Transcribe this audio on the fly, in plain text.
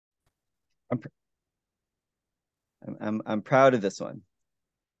I'm I'm proud of this one.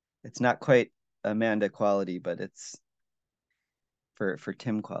 It's not quite Amanda quality, but it's for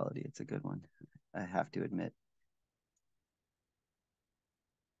Tim quality. It's a good one. I have to admit.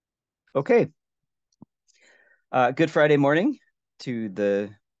 Okay. Good Friday morning to the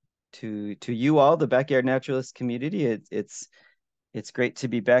to you all, the Backyard Naturalist community. It's great to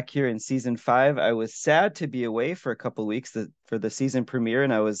be back here in season 5. I was sad to be away for a couple weeks for the season premiere,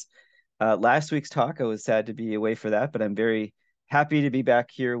 and I was last week's talk. I was sad to be away for that, but I'm very happy to be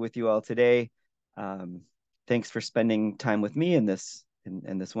back here with you all today. Um, Thanks for spending time with me in this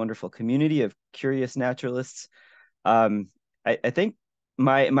wonderful community of curious naturalists. Um, I think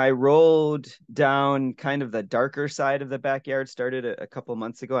my road down kind of the darker side of the backyard started a couple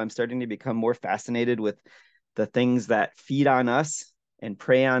months ago. I'm starting to become more fascinated with the things that feed on us and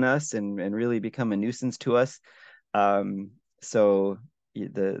prey on us and really become a nuisance to us. Um, so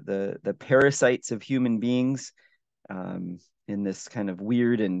the parasites of human beings in this kind of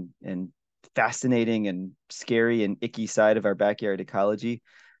weird and fascinating and scary and icky side of our backyard ecology.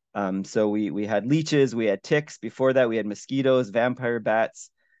 So we had leeches, we had ticks. Before that, we had mosquitoes, vampire bats,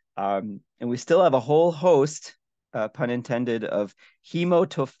 and we still have a whole host, pun intended, of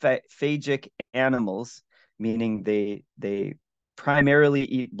hemotophagic animals, meaning they primarily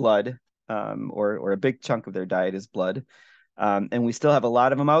eat blood, or a big chunk of their diet is blood. And we still have a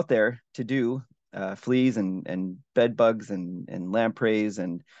lot of them out there to do, fleas and bed bugs and lampreys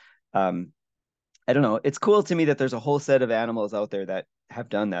and I don't know. It's cool to me that there's a whole set of animals out there that have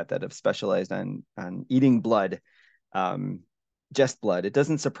done that have specialized on eating blood, um, just blood. It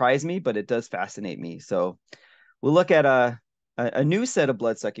doesn't surprise me, but it does fascinate me. So we'll look at a new set of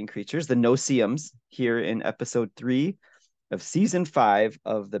blood-sucking creatures, the no-see-ums, here in episode 3 of season 5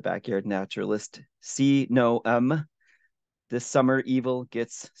 of the Backyard Naturalist. See no This summer evil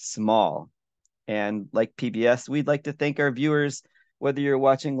gets small. And like PBS, we'd like to thank our viewers, whether you're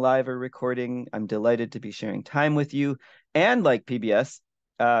watching live or recording. I'm delighted to be sharing time with you. And like PBS,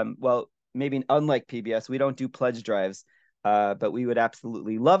 well, maybe unlike PBS, we don't do pledge drives, but we would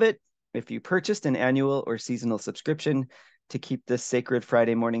absolutely love it if you purchased an annual or seasonal subscription to keep this sacred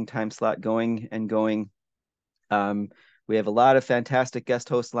Friday morning time slot going and going. We have a lot of fantastic guest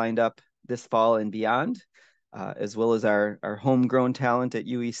hosts lined up this fall and beyond, as well as our homegrown talent at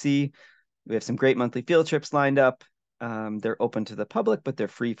UEC. We have some great monthly field trips lined up. They're open to the public, but they're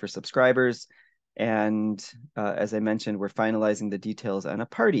free for subscribers. And as I mentioned, we're finalizing the details on a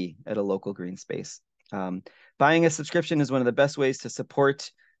party at a local green space. Buying a subscription is one of the best ways to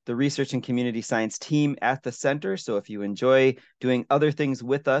support the research and community science team at the center. So if you enjoy doing other things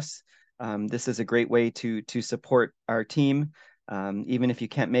with us, this is a great way to support our team, even if you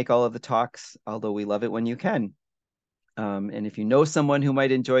can't make all of the talks, although we love it when you can. And if you know someone who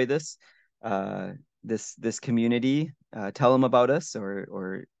might enjoy this community, tell them about us,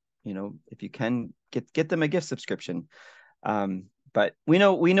 or if you can, get them a gift subscription. But we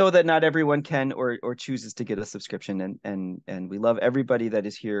know that not everyone can or chooses to get a subscription, and we love everybody that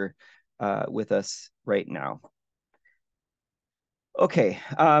is here with us right now. Okay.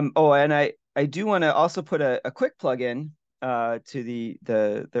 Oh, and I do want to also put a quick plug in to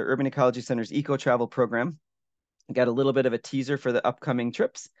the Urban Ecology Center's Eco Travel program. I got a little bit of a teaser for the upcoming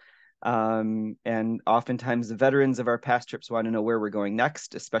trips. And oftentimes the veterans of our past trips want to know where we're going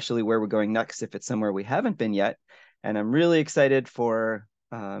next, especially where we're going next if it's somewhere we haven't been yet. And I'm really excited for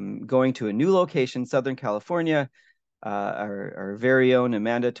going to a new location, Southern California. Our very own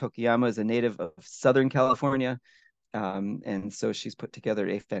Amanda Tokiyama is a native of Southern California. And so she's put together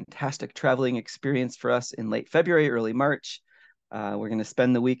a fantastic traveling experience for us in late February, early March. We're going to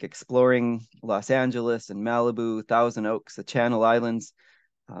spend the week exploring Los Angeles and Malibu, Thousand Oaks, the Channel Islands,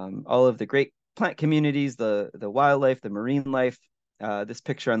 all of the great plant communities, the wildlife, the marine life. This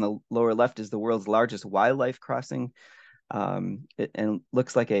picture on the lower left is the world's largest wildlife crossing. And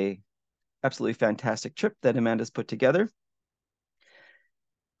looks like a absolutely fantastic trip that Amanda's put together.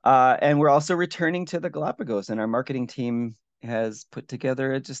 And we're also returning to the Galapagos, and our marketing team has put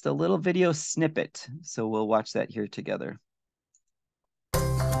together just a little video snippet. So we'll watch that here together.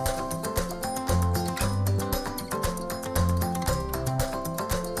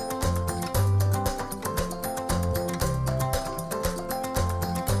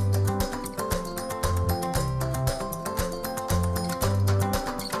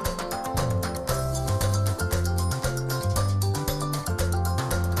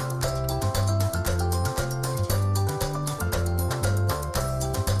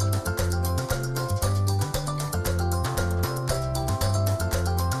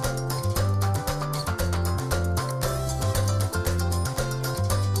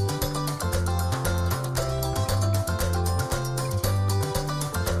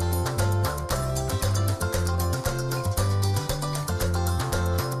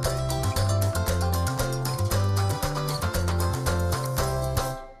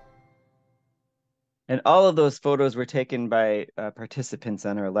 And all of those photos were taken by participants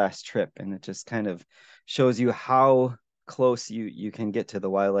on our last trip, and it just kind of shows you how close you can get to the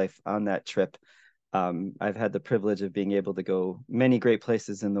wildlife on that trip. I've had the privilege of being able to go many great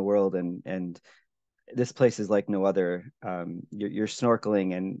places in the world, and this place is like no other. You're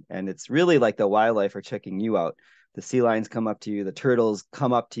snorkeling, and it's really like the wildlife are checking you out. The sea lions come up to you, the turtles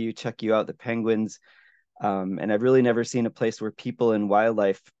come up to you, check you out, the penguins. And I've really never seen a place where people and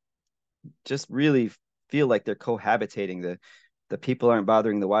wildlife just really feel like they're cohabitating. The people aren't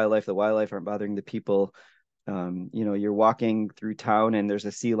bothering the wildlife aren't bothering the people. You're walking through town and there's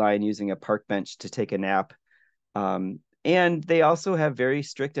a sea lion using a park bench to take a nap. And they also have very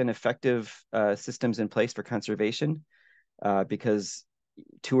strict and effective systems in place for conservation because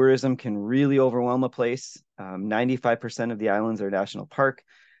tourism can really overwhelm a place. 95% of the islands are national park.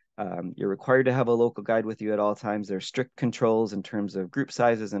 You're required to have a local guide with you at all times. There's strict controls in terms of group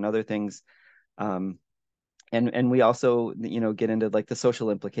sizes and other things. And we also, get into like the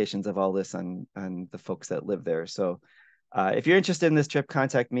social implications of all this on the folks that live there. So if you're interested in this trip,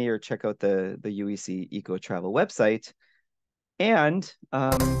 contact me or check out the UEC Eco Travel website. And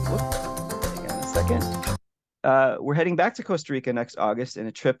hang on a second. We're heading back to Costa Rica next August in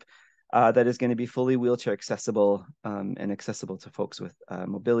a trip that is going to be fully wheelchair accessible and accessible to folks with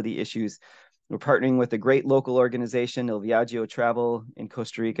mobility issues. We're partnering with a great local organization, Il Viaggio Travel in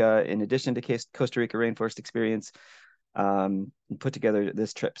Costa Rica, in addition to Costa Rica Rainforest Experience, and put together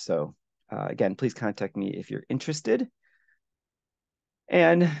this trip. So again, please contact me if you're interested.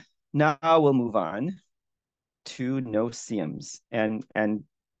 And now we'll move on to no-see-ums. And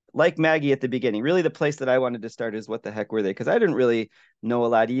like Maggie at the beginning, really the place that I wanted to start is what the heck were they? Because I didn't really know a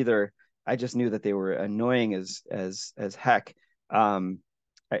lot either. I just knew that they were annoying as heck. I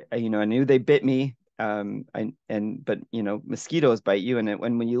knew they bit me. But mosquitoes bite you, and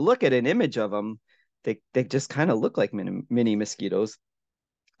when you look at an image of them, they just kind of look like mini mosquitoes.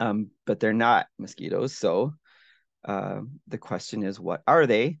 But they're not mosquitoes. So the question is, what are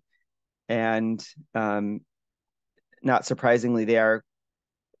they? And not surprisingly, they are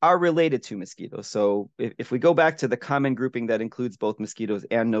related to mosquitoes. So if we go back to the common grouping that includes both mosquitoes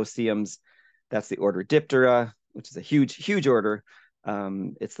and no-see-ums, that's the order Diptera, which is a huge order.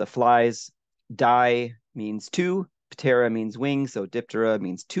 It's the flies. Di means two, Ptera means wings, so Diptera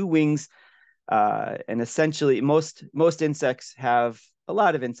means two wings. And essentially, a lot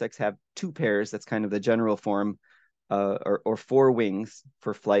of insects have two pairs. That's kind of the general form, or four wings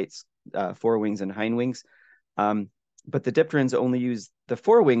for flights, four wings and hind wings. But the dipterans only use the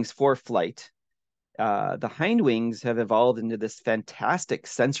four wings for flight. The hind wings have evolved into this fantastic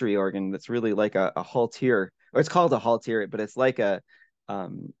sensory organ that's really like a haltere, or it's called a haltere, but it's like a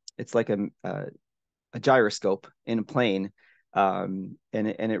gyroscope in a plane, and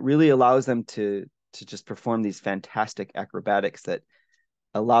it really allows them to just perform these fantastic acrobatics that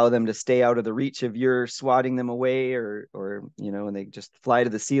allow them to stay out of the reach of your swatting them away, and they just fly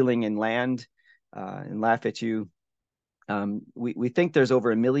to the ceiling and land and laugh at you. We think there's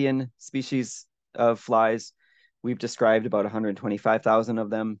over 1 million species of flies. We've described about 125,000 of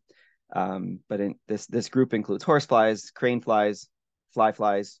them. But this group includes horseflies, crane flies, fly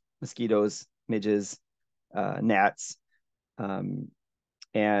flies, mosquitoes, midges, gnats.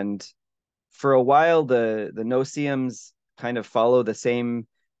 And for a while, the no-see-ums kind of follow the same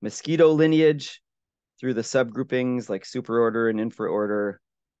mosquito lineage through the subgroupings like superorder and infraorder.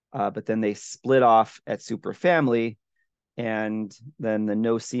 But then they split off at superfamily. And then the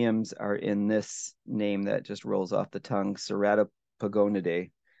no-see-ums are in this name that just rolls off the tongue,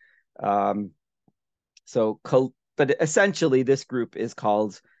 Ceratopagonidae. But essentially, this group is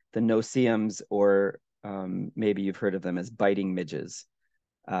called the no-see-ums, or maybe you've heard of them as biting midges.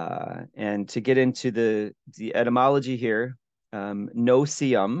 And to get into the etymology here,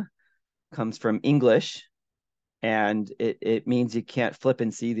 no-see-um comes from English, and it means you can't flip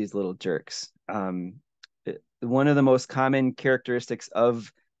and see these little jerks. One of the most common characteristics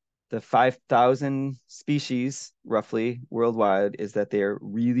of the 5,000 species roughly worldwide is that they are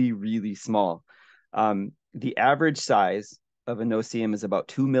really, really small. The average size of a no-see-um is about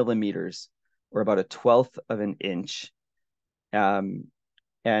 2 millimeters, or about 1/12 of an inch. And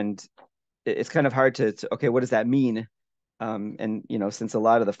it's kind of hard okay, what does that mean? And since a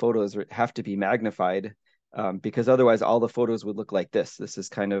lot of the photos have to be magnified, because otherwise all the photos would look like this. This is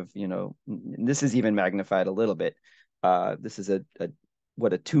kind of, this is even magnified a little bit. This is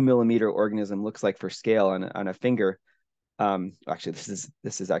what a 2 millimeter organism looks like for scale on a finger. Actually,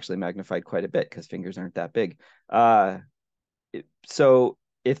 this is actually magnified quite a bit because fingers aren't that big. So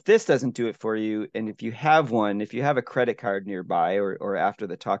if this doesn't do it for you, and if you have a credit card nearby, or after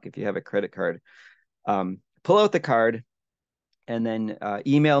the talk, if you have a credit card, Pull out the card and then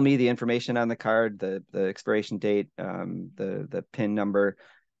email me the information on the card, the expiration date, the PIN number.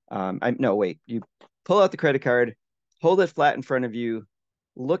 No, wait. You pull out the credit card, hold it flat in front of you,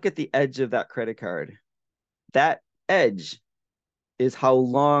 look at the edge of that credit card. That edge is how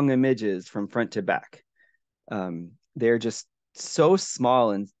long a midge is from front to back. They're just so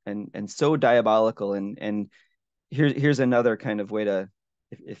small and so diabolical. And here's another kind of way to,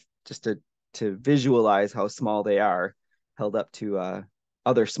 if just to visualize how small they are, held up to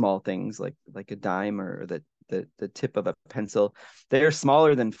other small things like a dime or the tip of a pencil. They're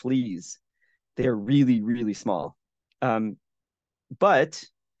smaller than fleas. They're really, really small. But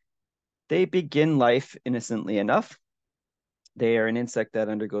they begin life innocently enough. They are an insect that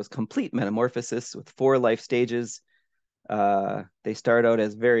undergoes complete metamorphosis with 4 life stages. They start out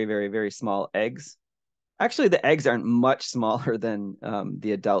as very, very, very small eggs. Actually, the eggs aren't much smaller than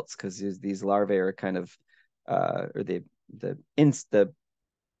the adults because these larvae are kind of, or the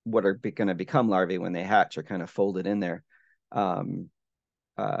what are going to become larvae when they hatch are kind of folded in there. Um,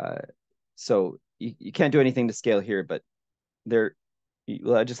 uh, so you can't do anything to scale here, but they're,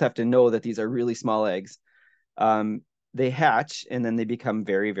 well, I just have to know that these are really small eggs. Um, they hatch and then they become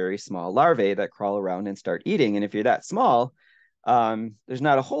very, very small larvae that crawl around and start eating. And if you're that small, there's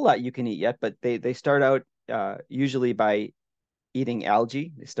not a whole lot you can eat yet, but they start out usually by eating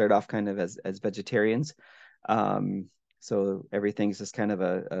algae. They start off kind of as vegetarians. Um, so everything's just kind of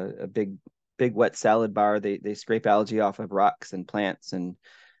a big wet salad bar. They scrape algae off of rocks and plants and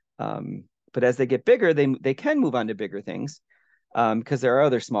but as they get bigger, they can move on to bigger things because there are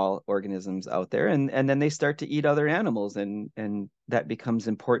other small organisms out there, and then they start to eat other animals, and that becomes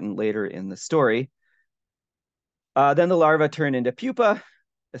important later in the story. Then the larvae turn into pupa,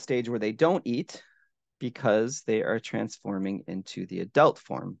 a stage where they don't eat because they are transforming into the adult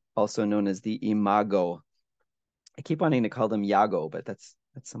form, also known as the imago. I keep wanting to call them yago, but that's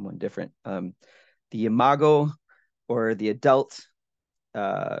someone different. The imago or the adult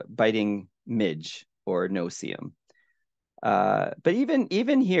biting midge or no-see-um. But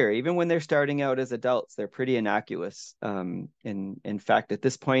even here, even when they're starting out as adults, they're pretty innocuous. In fact, at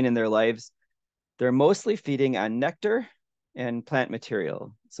this point in their lives, they're mostly feeding on nectar and plant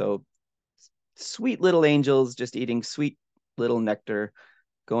material. So sweet little angels just eating sweet little nectar,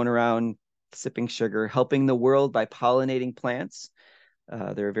 going around sipping sugar, helping the world by pollinating plants.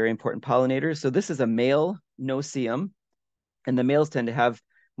 They're very important pollinators. So this is a male no-see-um, and the males tend to have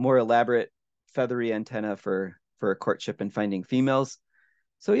more elaborate feathery antenna for courtship and finding females.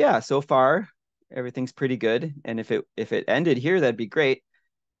 So yeah, so far everything's pretty good. And if it ended here, that'd be great.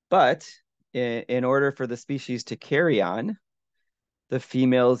 But in order for the species to carry on, the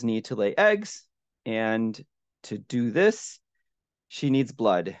females need to lay eggs, and to do this, she needs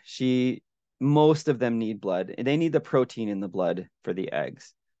blood. Most of them need blood. They need the protein in the blood for the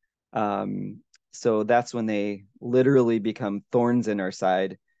eggs. Um, so that's when they literally become thorns in our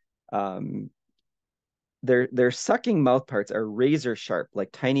side. Um, their sucking mouth parts are razor sharp,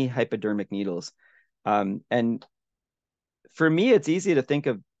 like tiny hypodermic needles. And for me, it's easy to think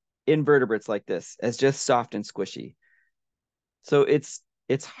of invertebrates like this as just soft and squishy. So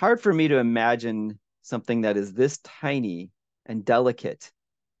it's hard for me to imagine something that is this tiny and delicate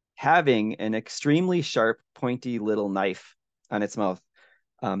having an extremely sharp, pointy little knife on its mouth.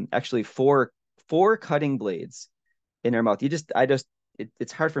 Actually, four cutting blades in her mouth.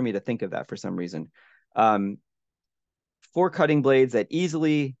 It's hard for me to think of that for some reason. Um, 4 cutting blades that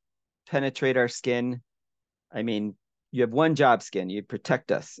easily penetrate our skin. I mean, you have one job, skin. You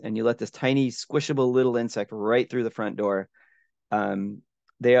protect us, and you let this tiny, squishable little insect right through the front door. Um,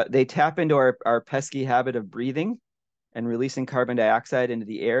 they tap into our pesky habit of breathing and releasing carbon dioxide into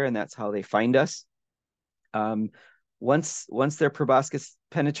the air, and that's how they find us. Um, once their proboscis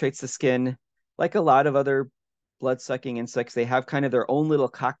penetrates the skin, like a lot of other blood-sucking insects, they have kind of their own little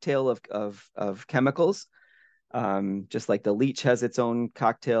cocktail of chemicals. Just like the leech has its own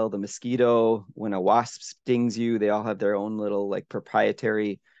cocktail, the mosquito, when a wasp stings you, they all have their own little like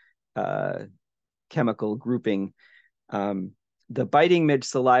proprietary uh, chemical grouping. Um, the biting midge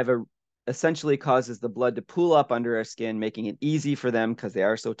saliva essentially causes the blood to pool up under our skin, making it easy for them because they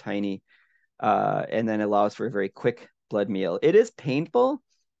are so tiny, and then allows for a very quick blood meal. It is painful,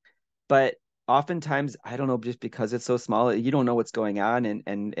 but oftentimes, I don't know, just because it's so small, you don't know what's going on,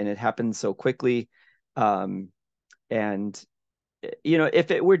 and it happens so quickly. Um, and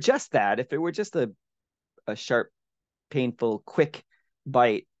if it were just that, if it were just a sharp, painful, quick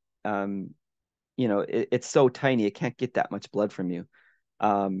bite, it's so tiny, it can't get that much blood from you.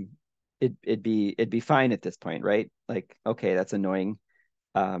 Um, it'd be fine at this point, right? Like, okay, that's annoying.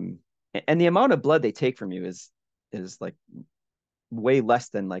 Um, and the amount of blood they take from you is like way less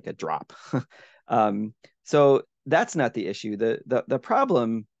than like a drop. So that's not the issue. The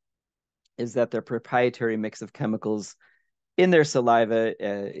problem is that their proprietary mix of chemicals in their saliva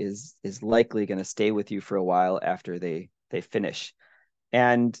is likely going to stay with you for a while after they finish.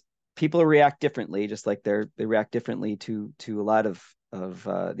 And people react differently, just like they react differently to a lot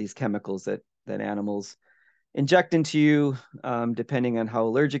of these chemicals that animals inject into you, depending on how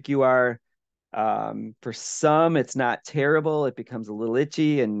allergic you are. For some, it's not terrible. It becomes a little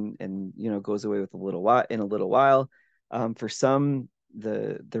itchy and goes away with a little while in a little while. For some,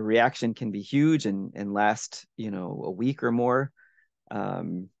 the reaction can be huge and last a week or more.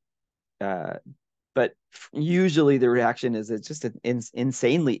 Um, uh, but usually the reaction is it's just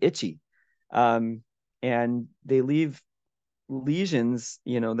insanely itchy, um, and they leave lesions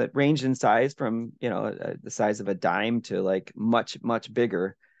that range in size from the size of a dime to like much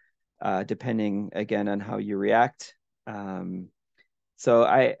bigger, depending again on how you react. Um,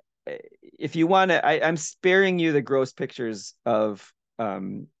 so if you want to, I'm sparing you the gross pictures of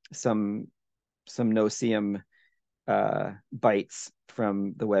some no-see-um bites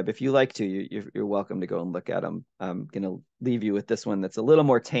from the web. If you like to, you're welcome to go and look at them. I'm gonna leave you with this one that's a little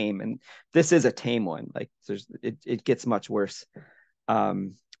more tame, and this is a tame one. Like it gets much worse.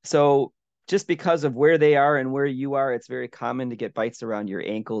 Um, so just because of where they are and where you are, it's very common to get bites around your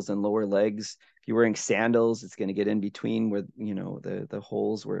ankles and lower legs. If you're wearing sandals, it's going to get in between where the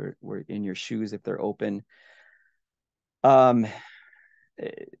holes were in your shoes if they're open. Um,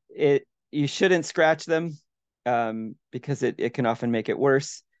 it You shouldn't scratch them, because it can often make it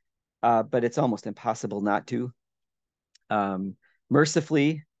worse. But it's almost impossible not to. Um,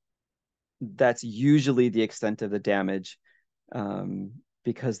 Mercifully, that's usually the extent of the damage, um,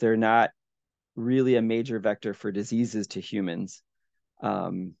 because they're not really a major vector for diseases to humans.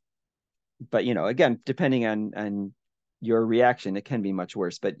 Um, but again, depending on your reaction, it can be much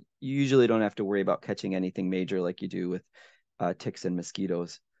worse. But you usually don't have to worry about catching anything major like you do with ticks and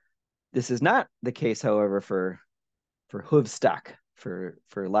mosquitoes. This is not the case, however, for hoofstock, for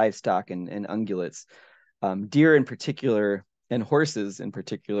livestock and ungulates. Deer in particular and horses in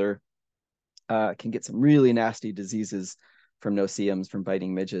particular can get some really nasty diseases from no-see-ums, from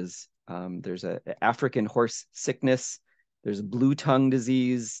biting midges. There's a African horse sickness. There's blue tongue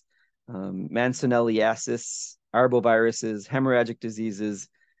disease, Mansionelliasis, arboviruses, hemorrhagic diseases.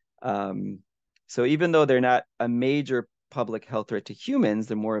 Um, so even though they're not a major public health threat to humans,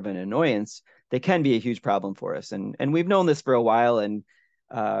 they're more of an annoyance. They can be a huge problem for us, and we've known this for a while. And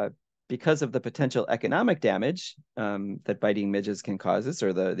uh, because of the potential economic damage that biting midges can cause us,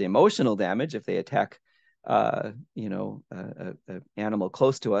 or the emotional damage if they attack, a animal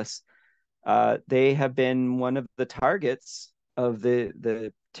close to us, they have been one of the targets of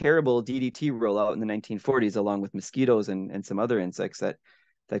the terrible DDT rollout in the 1940s, along with mosquitoes and some other insects that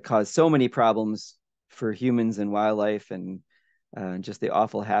caused so many problems for humans and wildlife, and just the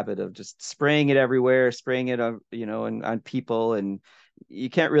awful habit of just spraying it everywhere, spraying it on people. And you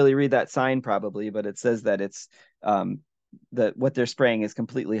can't really read that sign probably, but it says that it's that what they're spraying is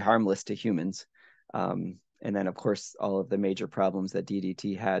completely harmless to humans. And then of course all of the major problems that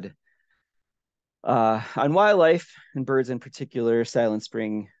DDT had on wildlife and birds in particular, silent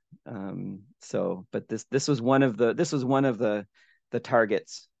spring. But this was one of the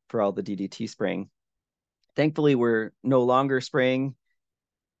targets for all the DDT spraying. Thankfully, we're no longer spraying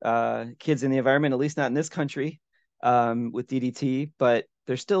kids in the environment, at least not in this country, with DDT. But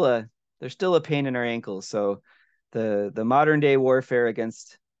there's still a pain in our ankles. So the modern day warfare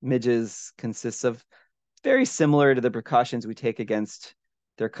against midges consists of very similar to the precautions we take against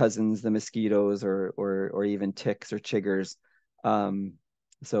their cousins, the mosquitoes, or even ticks or chiggers. Um,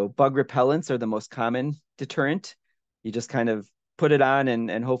 so bug repellents are the most common deterrent. You just kind of put it on,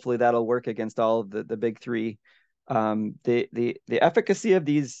 and hopefully that'll work against all of the big three. The efficacy of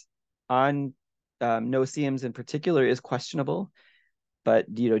these on no-see-ums in particular is questionable,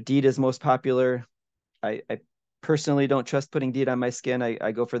 but DEET is most popular. I personally don't trust putting DEET on my skin.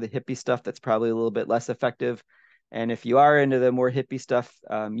 I go for the hippie stuff that's probably a little bit less effective. And if you are into the more hippie stuff,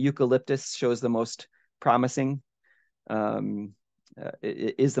 eucalyptus shows the most promising.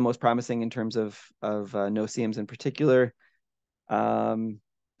 It is the most promising in terms of no-see-ums in particular. Um,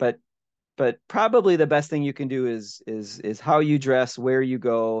 but probably the best thing you can do is how you dress, where you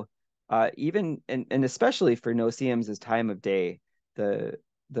go, even and especially for no-see-ums is time of day. The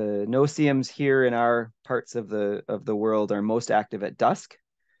no-see-ums here in our parts of the world are most active at dusk.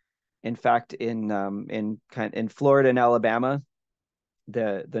 In fact, in Florida and Alabama,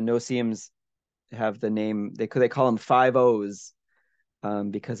 the no-see-ums have the name, they call them 5 O's.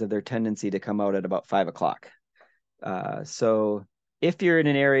 because of their tendency to come out at about 5 o'clock. So if you're in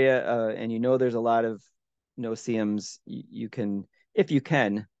an area and you know there's a lot of no-see-ums, you can, if you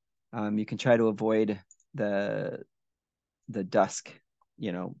can, you can try to avoid the dusk,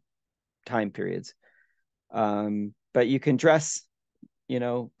 time periods. But you can dress,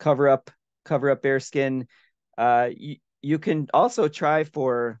 cover up bare skin. You can also try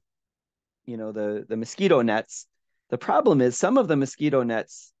for, the mosquito nets. The problem is some of the mosquito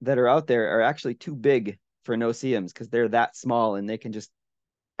nets that are out there are actually too big for no-see-ums because they're that small and they can just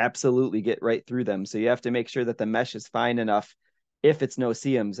absolutely get right through them. So you have to make sure that the mesh is fine enough if it's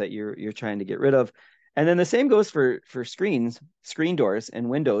no-see-ums that you're trying to get rid of. And then the same goes for screen doors and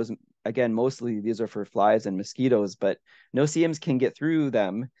windows. Again, mostly these are for flies and mosquitoes, but no-see-ums can get through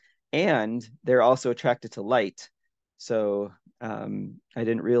them, and they're also attracted to light. So I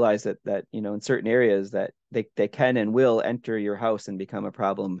didn't realize that in certain areas that they can and will enter your house and become a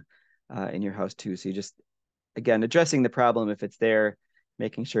problem in your house too. So you just, again, addressing the problem if it's there,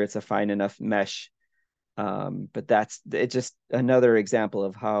 making sure it's a fine enough mesh. But that's it's just another example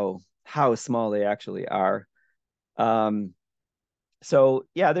of how small they actually are. Um, so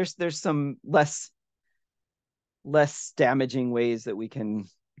yeah, there's some less damaging ways that we can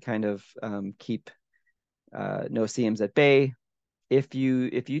kind of keep no-see-ums at bay. If you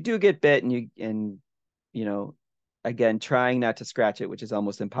do get bit and you know again, trying not to scratch it, which is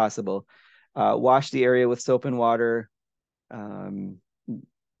almost impossible. Wash the area with soap and water. Um,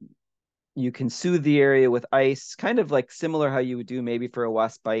 you can soothe the area with ice, kind of like similar how you would do maybe for a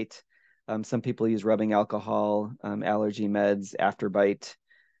wasp bite. Some people use rubbing alcohol, allergy meds after bite,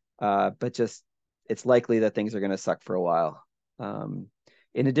 but just it's likely that things are going to suck for a while. Um,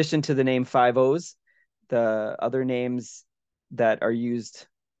 in addition to the name 5-O's, the other names that are used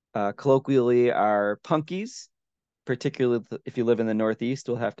colloquially are punkies, particularly if you live in the Northeast.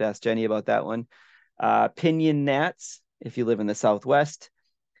 We'll have to ask Jenny about that one. Pinion gnats, if you live in the Southwest.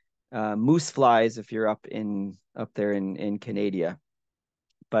 Moose flies, if you're up there in Canada.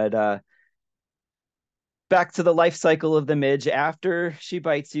 But back to the life cycle of the midge. After she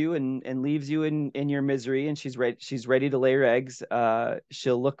bites you and leaves you in your misery, and she's ready to lay her eggs,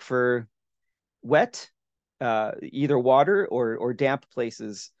 she'll look for wet, either water or damp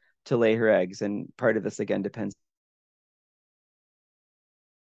places to lay her eggs. And part of this again depends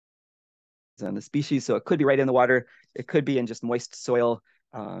on the species. So it could be right in the water, it could be in just moist soil,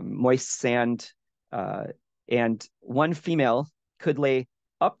 moist sand, and one female could lay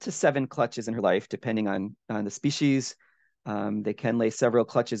up to 7 clutches in her life, depending on the species. They can lay several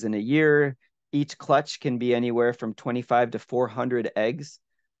clutches in a year. Each clutch can be anywhere from 25 to 400 eggs.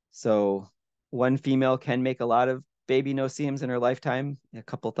 So one female can make a lot of baby no-see-ums in her lifetime, a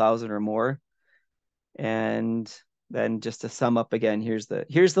couple thousand or more. And then just to sum up again, here's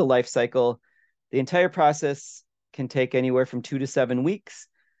the life cycle. The entire process can take anywhere from 2 to 7 weeks.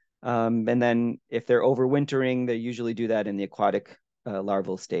 And then if they're overwintering, they usually do that in the aquatic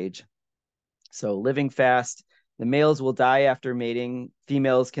larval stage. So living fast, the males will die after mating.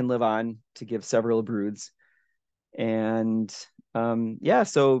 Females can live on to give several broods. And yeah,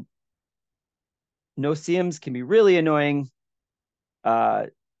 so no-see-ums can be really annoying,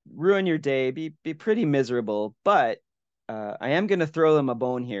 ruin your day, be pretty miserable. But I am going to throw them a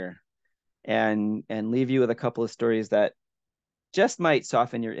bone here and leave you with a couple of stories that just might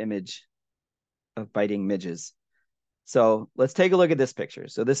soften your image of biting midges. So let's take a look at this picture.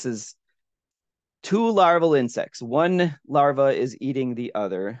 So this is 2 larval insects. One larva is eating the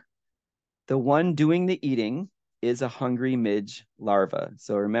other. The one doing the eating is a hungry midge larva.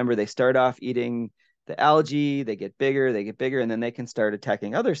 So remember, they start off eating the algae, they get bigger, and then they can start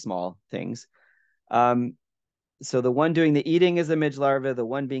attacking other small things. So the one doing the eating is a midge larva. The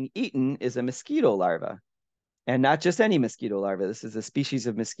one being eaten is a mosquito larva. And not just any mosquito larva. This is a species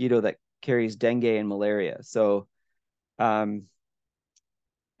of mosquito that carries dengue and malaria. So um,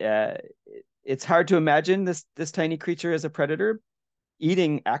 uh, it's hard to imagine this tiny creature as a predator,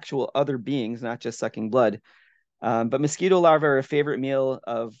 eating actual other beings, not just sucking blood. But mosquito larvae are a favorite meal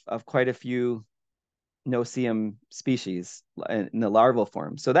of quite a few no-see-um species in the larval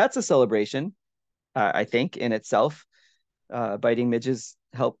form. So that's a celebration, I think, in itself. Biting midges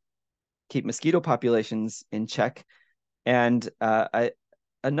help keep mosquito populations in check. And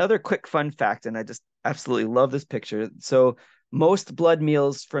another quick fun fact, and I just absolutely love this picture. So most blood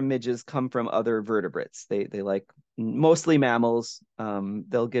meals from midges come from other vertebrates. They like mostly mammals.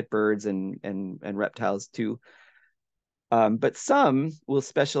 They'll get birds and reptiles too. But some will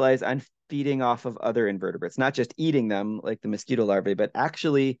specialize on feeding off of other invertebrates, not just eating them like the mosquito larvae, but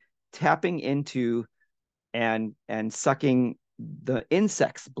actually tapping into and sucking the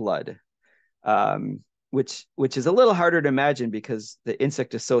insect's blood, um, which is a little harder to imagine because the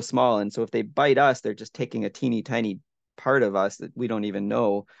insect is so small, and so if they bite us, they're just taking a teeny tiny part of us that we don't even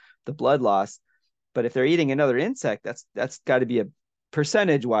know, the blood loss. But if they're eating another insect, that's got to be a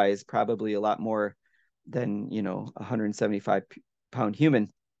percentage wise probably a lot more than 175-pound human.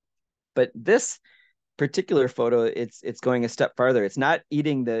 But this particular photo, it's going a step farther. It's not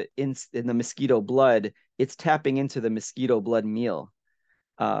eating in the mosquito blood; it's tapping into the mosquito blood meal.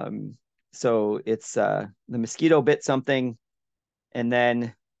 Um, so it's the mosquito bit something, and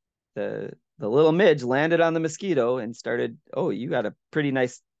then the little midge landed on the mosquito and started. Oh, you got a pretty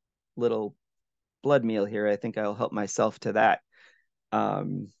nice little blood meal here. I think I'll help myself to that.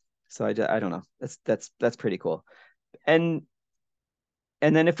 Um, so I don't know. That's pretty cool. And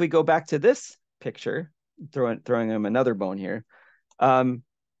and then if we go back to this picture, throwing him another bone here. Um,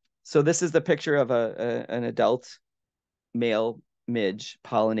 so this is the picture of an adult male midge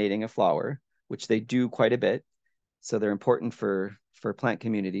pollinating a flower, which they do quite a bit. So they're important for plant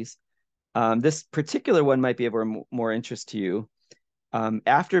communities. This particular one might be of more interest to you.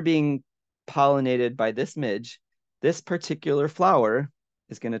 After being pollinated by this midge, this particular flower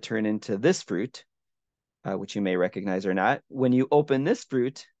is going to turn into this fruit, which you may recognize or not. When you open this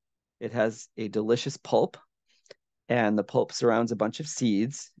fruit, it has a delicious pulp, and the pulp surrounds a bunch of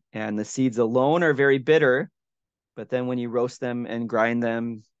seeds, and the seeds alone are very bitter. But then when you roast them and grind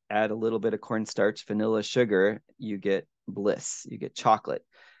them, add a little bit of cornstarch, vanilla, sugar, you get bliss, you get chocolate.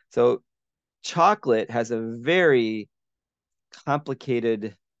 So chocolate has a very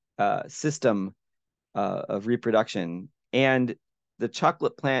complicated system of reproduction, and the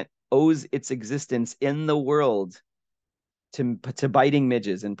chocolate plant owes its existence in the world to biting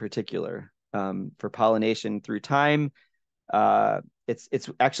midges in particular, for pollination through time. It's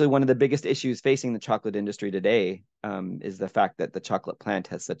actually one of the biggest issues facing the chocolate industry today, is the fact that the chocolate plant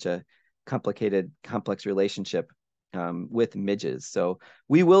has such a complicated, complex relationship with midges. So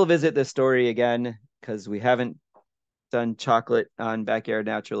we will visit this story again because we haven't done chocolate on Backyard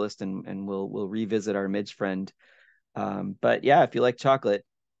Naturalist, and we'll revisit our midge friend. But yeah, if you like chocolate,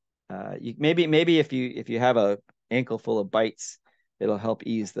 you maybe if you have a ankle full of bites, it'll help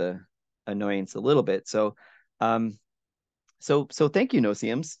ease the annoyance a little bit. Um, so thank you,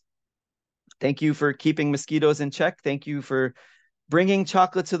 no-see-ums. Thank you for keeping mosquitoes in check. Thank you for bringing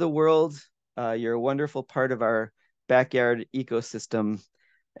chocolate to the world. You're a wonderful part of our backyard ecosystem.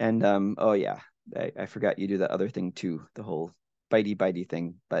 And oh yeah, I forgot you do the other thing too, the whole bitey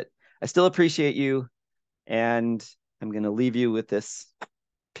thing. But I still appreciate you, and I'm gonna leave you with this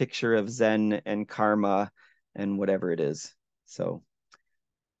picture of Zen and karma and whatever it is. So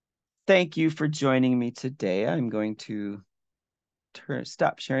thank you for joining me today. I'm going to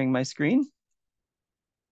stop sharing my screen.